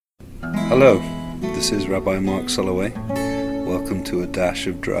Hello, this is Rabbi Mark Soloway. Welcome to A Dash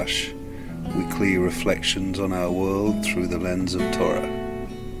of Drush, weekly reflections on our world through the lens of Torah.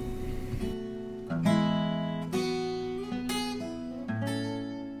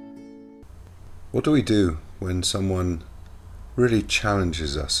 What do we do when someone really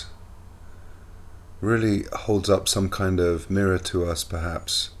challenges us, really holds up some kind of mirror to us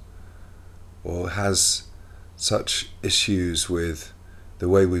perhaps, or has such issues with the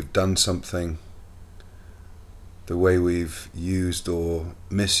way we've done something, the way we've used or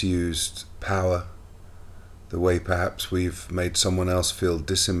misused power, the way perhaps we've made someone else feel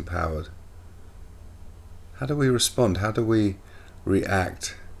disempowered? How do we respond? How do we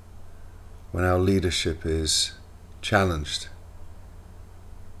react when our leadership is challenged?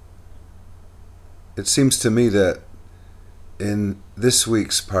 It seems to me that in this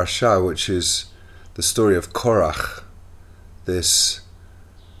week's Parsha, which is the story of Korach, this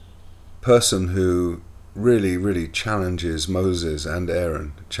person who really challenges Moses and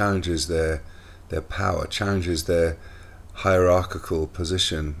Aaron, challenges their power, challenges their hierarchical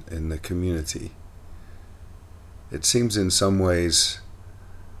position in the community. It seems in some ways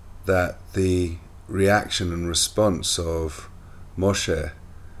that the reaction and response of Moshe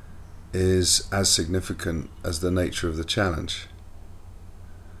is as significant as the nature of the challenge.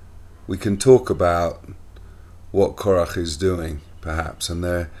 We can talk about what Korach is doing, perhaps, and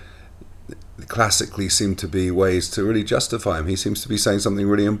there classically seem to be ways to really justify him. He seems to be saying something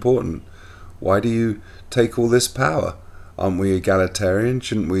really important. Why do you take all this power? Aren't we egalitarian?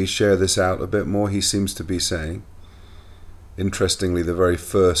 Shouldn't we share this out a bit more? He seems to be saying. Interestingly, the very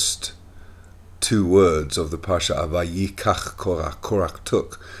first two words of the Parsha are Vayikach Korach, Korach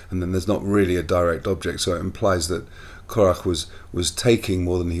took, and then there's not really a direct object, so it implies that Korach was taking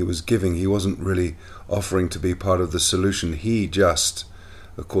more than he was giving. He wasn't really offering to be part of the solution. He just,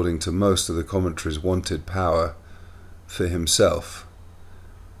 according to most of the commentaries, wanted power for himself.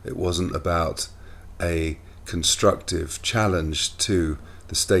 It wasn't about a constructive challenge to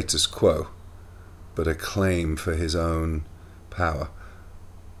the status quo, but a claim for his own power.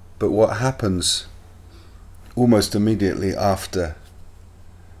 But what happens almost immediately after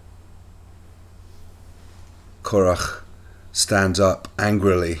Korach stands up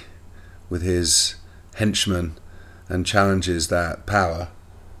angrily with his henchmen and challenges that power,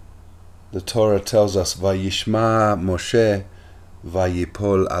 the Torah tells us, Vayishma Moshe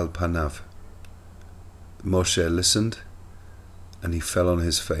Vayipol al panav. Moshe listened and he fell on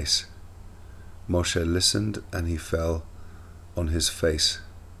his face. Moshe listened and he fell on his face.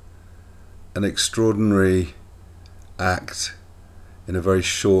 An extraordinary act in a very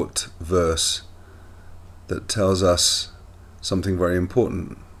short verse that tells us something very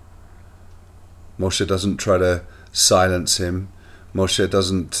important. Moshe doesn't try to silence him. Moshe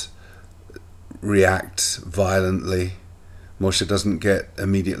doesn't react violently. Moshe doesn't get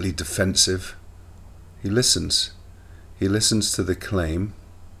immediately defensive. He listens. He listens to the claim,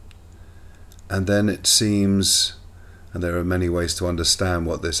 and then it seems, and there are many ways to understand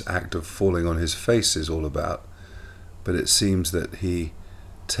what this act of falling on his face is all about, but it seems that he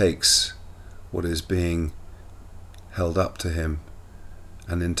takes what is being held up to him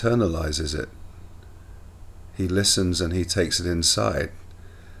and internalizes it. He listens and he takes it inside,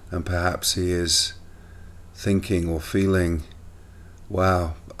 and perhaps he is thinking or feeling,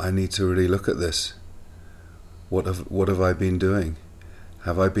 wow, I need to really look at this. What have I been doing?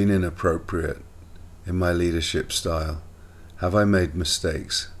 Have I been inappropriate in my leadership style? Have I made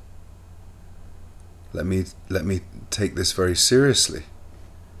mistakes? Let me take this very seriously.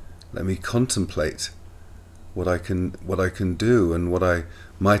 Let me contemplate what I can do and what I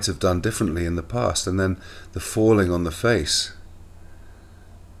might have done differently in the past. And then the falling on the face,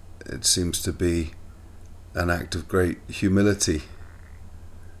 it seems to be an act of great humility,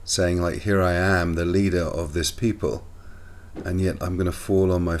 saying, like, here I am, the leader of this people, and yet I'm going to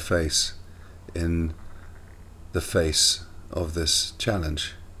fall on my face in the face of this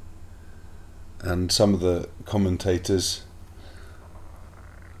challenge. And some of the commentators,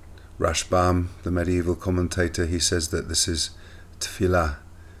 Rashbam, the medieval commentator, he says that this is tefillah.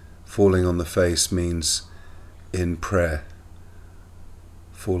 Falling on the face means in prayer.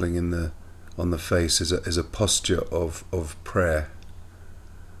 Falling on the face is a posture of prayer.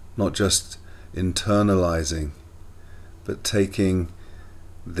 Not just internalizing, but taking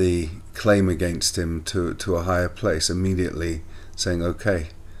the claim against him to a higher place, immediately saying, okay,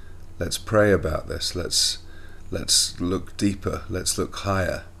 let's pray about this, let's look deeper, let's look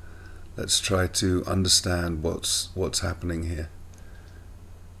higher, let's try to understand what's happening here.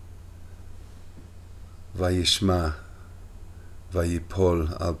 Vayishma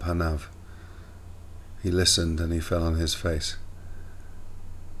Vayipol al panav. He listened and he fell on his face.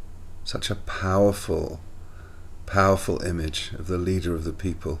 Such a powerful, powerful image of the leader of the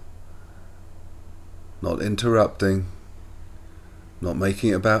people. Not interrupting, not making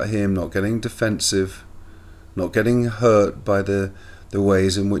it about him, not getting defensive, not getting hurt by the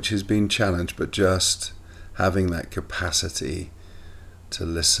ways in which he's been challenged, but just having that capacity to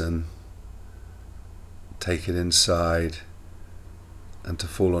listen, take it inside, and to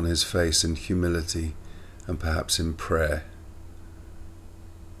fall on his face in humility and perhaps in prayer.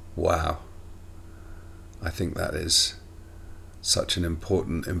 Wow. I think that is such an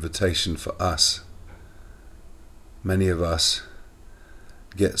important invitation for us. Many of us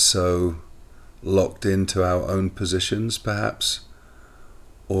get so locked into our own positions, perhaps,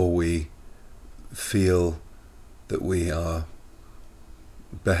 or we feel that we are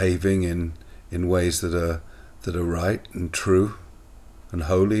behaving in ways that are right and true and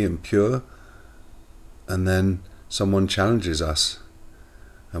holy and pure, and then someone challenges us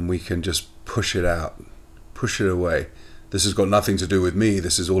and we can just push it out, push it away. This has got nothing to do with me,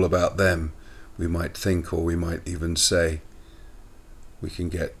 this is all about them, we might think, or we might even say. We can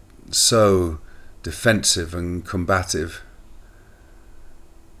get so defensive and combative.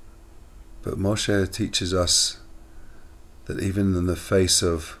 But Moshe teaches us that even in the face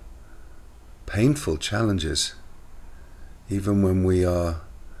of painful challenges, even when we are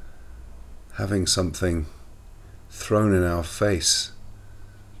having something thrown in our face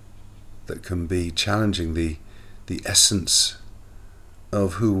that can be challenging the essence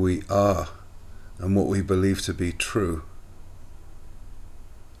of who we are and what we believe to be true,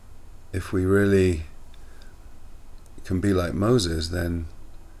 if we really can be like Moses, then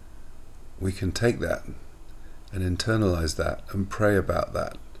we can take that and internalize that and pray about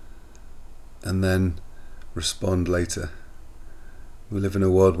that and then respond later. We live in a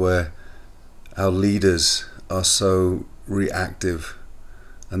world where our leaders are so reactive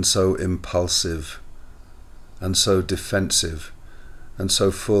and so impulsive and so defensive and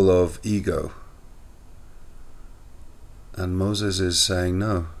so full of ego. And Moses is saying,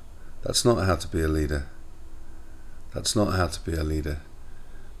 no, that's not how to be a leader. That's not how to be a leader.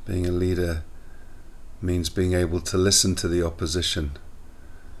 Being a leader means being able to listen to the opposition,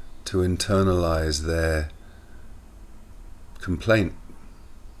 to internalize their complaint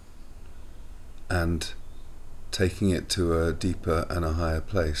and taking it to a deeper and a higher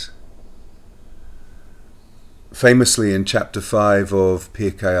place. Famously in chapter 5 of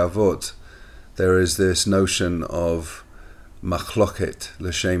Pirkei Avot, there is this notion of machloket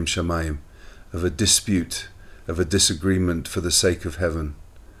l'shem shamayim, of a dispute, of a disagreement for the sake of heaven,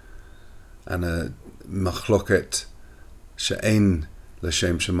 and a machloket she'ein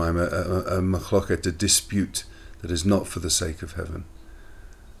l'shem shamayim, a machloket, a dispute that is not for the sake of heaven.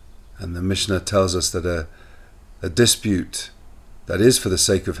 And the Mishnah tells us that a dispute that is for the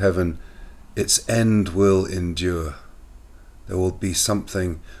sake of heaven, its end will endure. There will be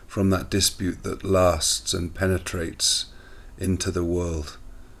something from that dispute that lasts and penetrates into the world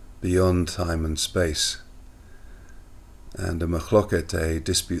beyond time and space. And a machloket, a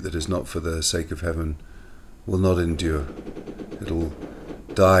dispute that is not for the sake of heaven, will not endure. It'll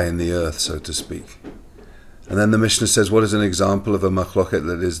die in the earth, so to speak. And then the Mishnah says, what is an example of a machloket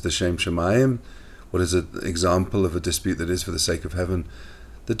that is the Shem Shemayim? What is an example of a dispute that is for the sake of heaven?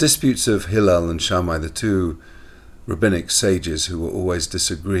 The disputes of Hillel and Shammai, the two rabbinic sages who were always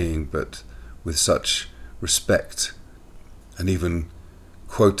disagreeing, but with such respect, and even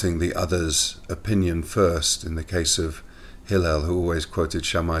quoting the other's opinion first, in the case of Hillel, who always quoted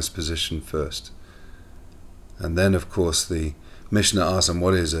Shammai's position first. And then, of course, the Mishnah asks him,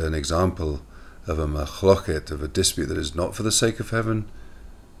 what is an example of a machloket, of a dispute that is not for the sake of heaven?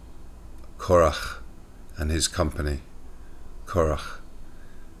 Korach and his company. Korach.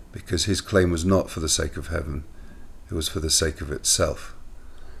 Because his claim was not for the sake of heaven, it was for the sake of itself.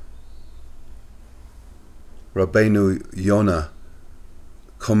 Rabbeinu Yonah,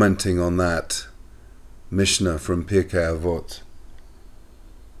 commenting on that Mishnah from Pirkei Avot,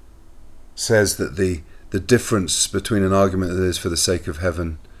 says that the difference between an argument that is for the sake of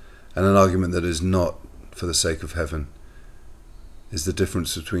heaven and an argument that is not for the sake of heaven is the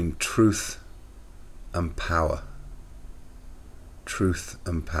difference between truth and power. Truth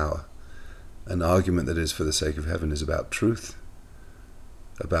and power. An argument that is for the sake of heaven is about truth,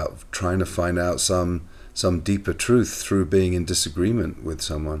 about trying to find out some deeper truth through being in disagreement with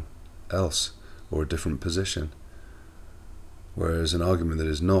someone else or a different position. Whereas an argument that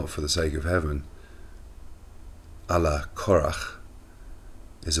is not for the sake of heaven, a la Korach,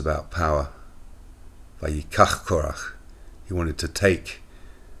 is about power. Vayikach Korach. He wanted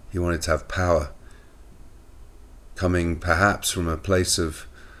to have power. coming perhaps from a place of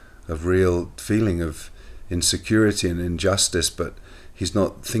real feeling of insecurity and injustice, but he's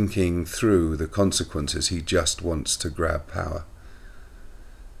not thinking through the consequences. He just wants to grab power.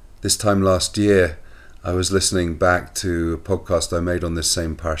 This time last year, I was listening back to a podcast I made on this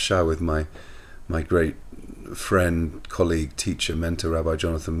same parsha with my great friend, colleague, teacher, mentor, Rabbi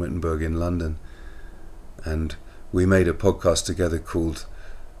Jonathan Wittenberg in London. And we made a podcast together called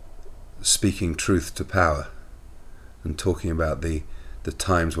Speaking Truth to Power, and talking about the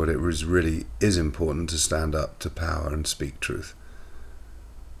times when it really is important to stand up to power and speak truth.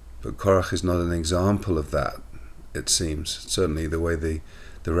 But Korach is not an example of that, it seems. Certainly the way the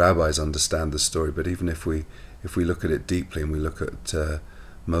rabbis understand the story, but even if we look at it deeply and we look at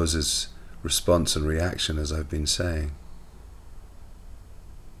Moses' response and reaction, as I've been saying,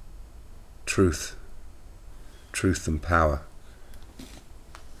 truth and power.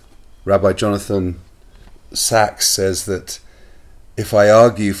 Rabbi Jonathan Sachs says that if I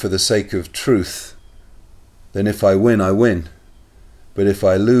argue for the sake of truth, then if I win, I win. But if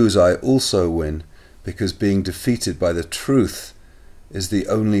I lose, I also win, because being defeated by the truth is the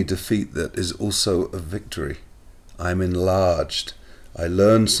only defeat that is also a victory. I am enlarged. I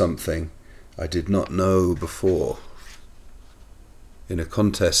learn something I did not know before. In a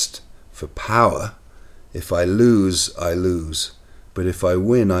contest for power, if I lose, I lose. But if I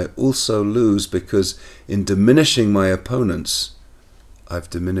win, I also lose, because in diminishing my opponents, I've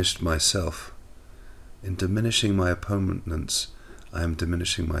diminished myself. In diminishing my opponents, I am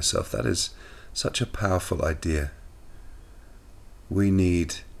diminishing myself. That is such a powerful idea. We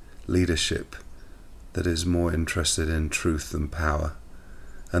need leadership that is more interested in truth than power.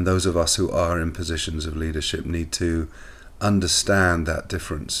 And those of us who are in positions of leadership need to understand that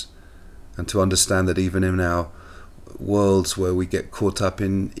difference, and to understand that even in our worlds where we get caught up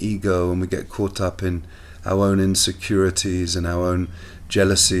in ego and we get caught up in our own insecurities and our own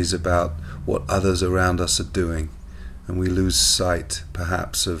jealousies about what others around us are doing, and we lose sight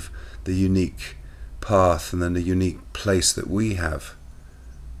perhaps of the unique path and then the unique place that we have.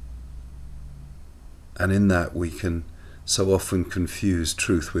 And in that we can so often confuse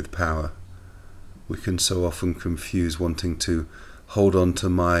truth with power. We can so often confuse wanting to hold on to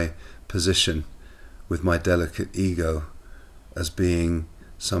my position with my delicate ego as being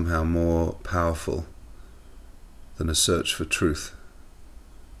somehow more powerful than a search for truth.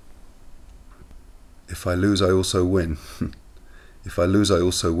 If I lose, I also win. If I lose, I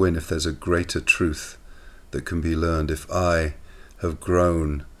also win if there's a greater truth that can be learned. If I have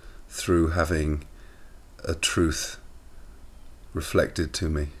grown through having a truth reflected to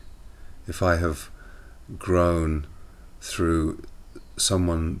me. If I have grown through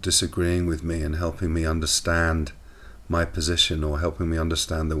someone disagreeing with me and helping me understand my position, or helping me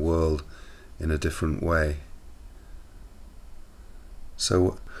understand the world in a different way.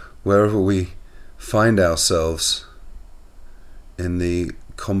 So wherever we find ourselves in the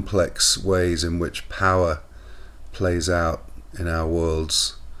complex ways in which power plays out in our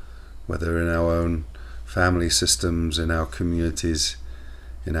worlds, whether in our own family systems, in our communities,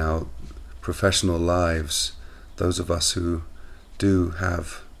 in our professional lives, those of us who do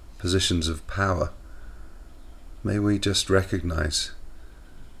have positions of power, may we just recognize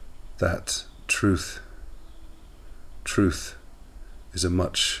that truth is a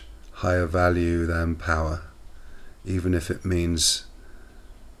much higher value than power, even if it means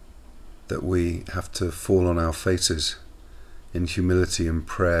that we have to fall on our faces in humility and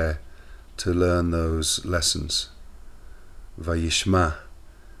prayer to learn those lessons. Vayishma,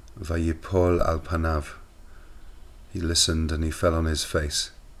 vayipol al panav. He listened and he fell on his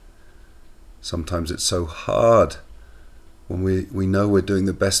face. Sometimes it's so hard when we know we're doing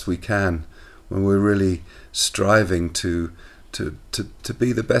the best we can, when we're really striving to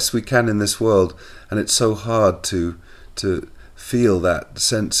be the best we can in this world, and it's so hard to feel that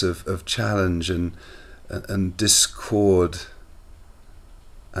sense of challenge and discord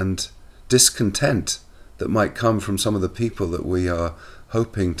and discontent that might come from some of the people that we are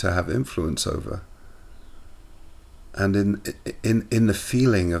hoping to have influence over. And in the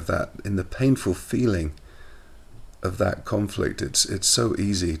feeling of that, in the painful feeling of that conflict, it's so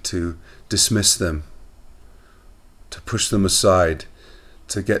easy to dismiss them, to push them aside,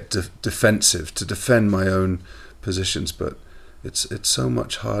 to get defensive, to defend my own positions. But it's so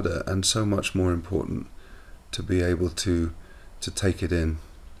much harder and so much more important to be able to take it in,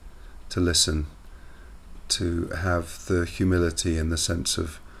 to listen, to have the humility and the sense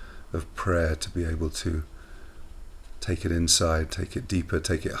of prayer, to be able to take it inside, take it deeper,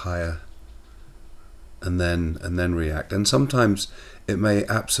 take it higher, and then react. And sometimes it may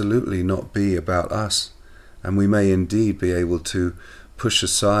absolutely not be about us. And we may indeed be able to push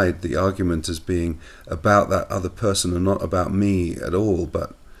aside the argument as being about that other person and not about me at all,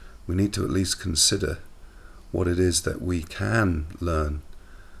 but we need to at least consider what it is that we can learn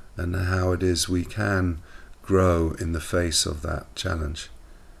and how it is we can grow in the face of that challenge.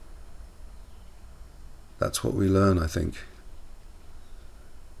 That's what we learn, I think.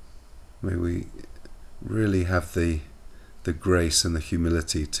 May we really have the grace and the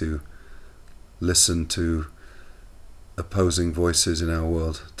humility to listen to opposing voices in our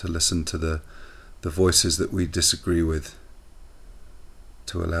world, to listen to the voices that we disagree with,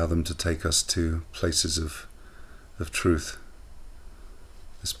 to allow them to take us to places of truth.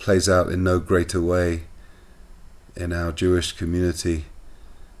 This plays out in no greater way in our Jewish community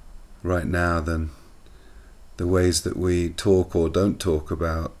right now than the ways that we talk or don't talk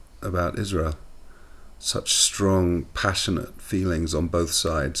about Israel. Such strong, passionate feelings on both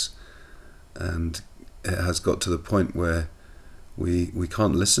sides, and it has got to the point where we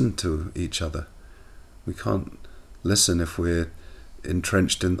can't listen to each other. We can't listen if we're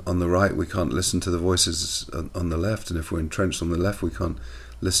entrenched on the right. We can't listen to the voices on the left, and if we're entrenched on the left, we can't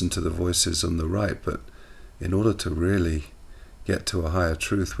listen to the voices on the right. But in order to really get to a higher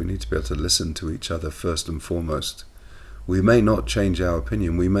truth, we need to be able to listen to each other first and foremost. We may not change our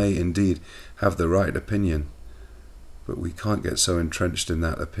opinion. We may indeed have the right opinion, but we can't get so entrenched in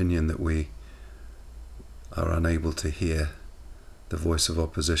that opinion that we are unable to hear the voice of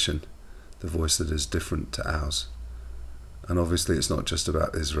opposition, the voice that is different to ours. And obviously it's not just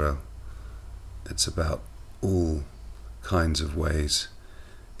about Israel. It's about all kinds of ways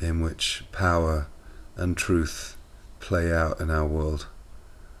in which power and truth play out in our world.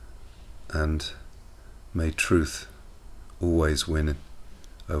 And may truth always win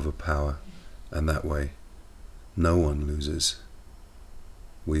over power, and that way no one loses.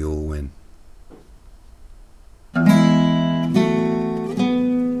 We all win.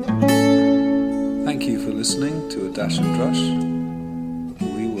 Thank you for listening to A Dash of Drush.